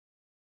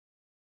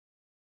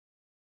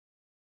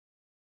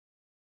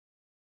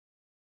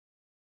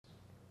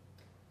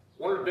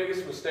One of the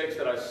biggest mistakes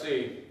that I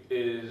see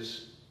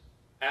is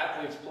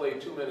athletes play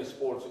too many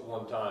sports at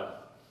one time.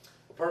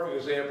 A perfect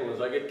example is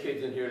I get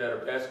kids in here that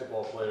are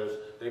basketball players.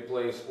 They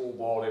play school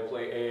ball, they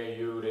play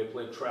AAU, they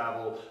play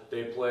travel,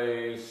 they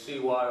play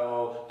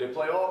CYO, they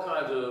play all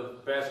kinds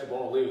of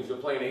basketball leagues. They're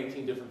playing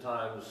 18 different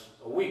times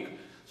a week.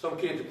 Some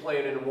kids are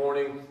playing in the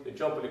morning, they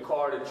jump in the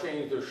car, they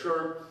change their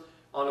shirt.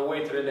 On the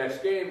way to the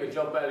next game, they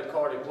jump out of the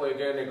car, they play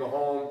again, they go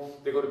home,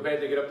 they go to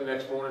bed, they get up the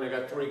next morning, they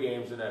got 3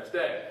 games the next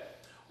day.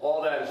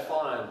 All that is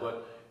fine,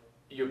 but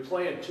you're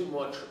playing too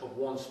much of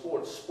one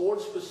sport.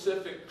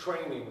 Sport-specific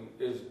training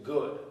is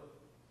good,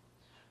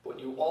 but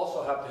you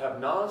also have to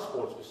have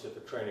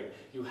non-sport-specific training.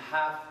 You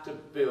have to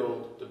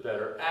build the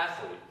better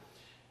athlete.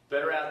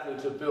 Better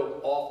athletes are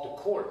built off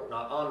the court,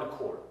 not on the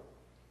court.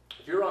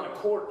 If you're on the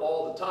court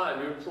all the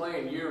time, you're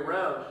playing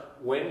year-round,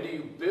 when do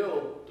you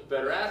build the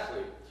better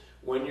athlete?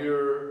 When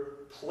you're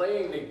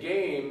playing the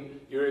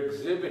game, you're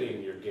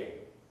exhibiting your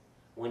game.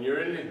 When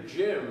you're in the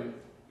gym,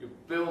 you're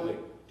building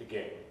the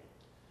game.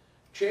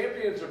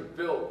 Champions are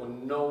built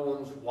when no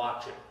one's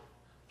watching.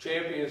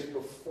 Champions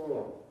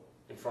perform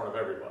in front of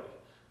everybody.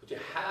 But you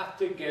have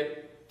to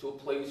get to a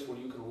place where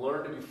you can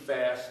learn to be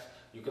fast,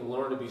 you can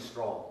learn to be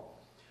strong.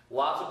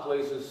 Lots of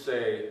places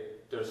say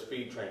they're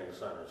speed training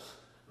centers.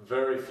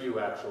 Very few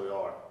actually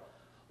are.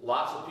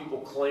 Lots of people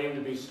claim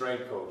to be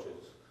strength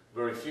coaches.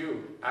 Very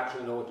few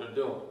actually know what they're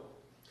doing.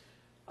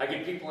 I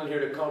get people in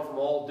here that come from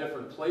all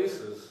different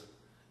places,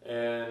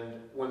 and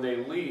when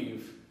they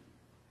leave,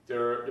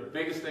 the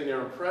biggest thing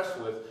they're impressed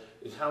with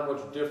is how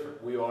much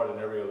different we are than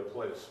every other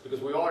place, because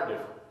we are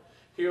different.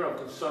 Here I'm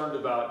concerned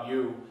about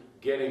you,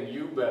 getting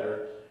you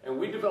better, and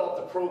we developed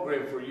a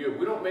program for you.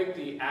 We don't make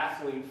the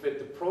athlete fit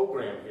the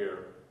program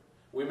here.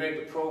 We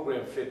make the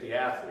program fit the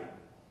athlete.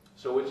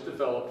 So it's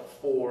developed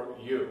for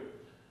you,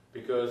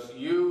 because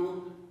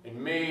you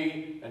and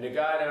me and the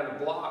guy down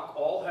the block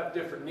all have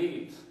different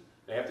needs.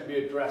 They have to be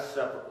addressed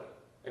separately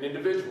and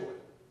individually.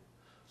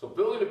 So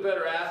building a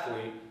better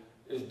athlete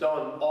is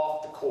done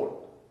off the court,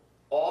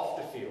 off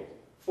the field.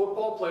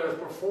 Football players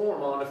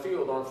perform on the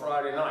field on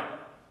Friday night,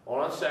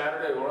 or on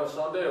Saturday, or on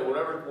Sunday, or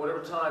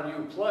whatever time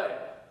you play.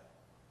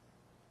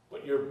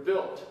 But you're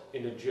built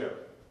in the gym.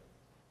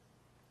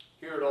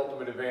 Here at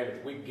Ultimate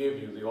Advantage, we give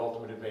you the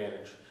ultimate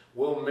advantage.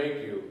 We'll make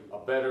you a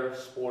better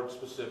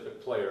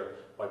sport-specific player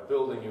by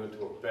building you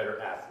into a better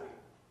athlete.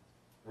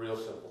 Real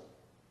simple.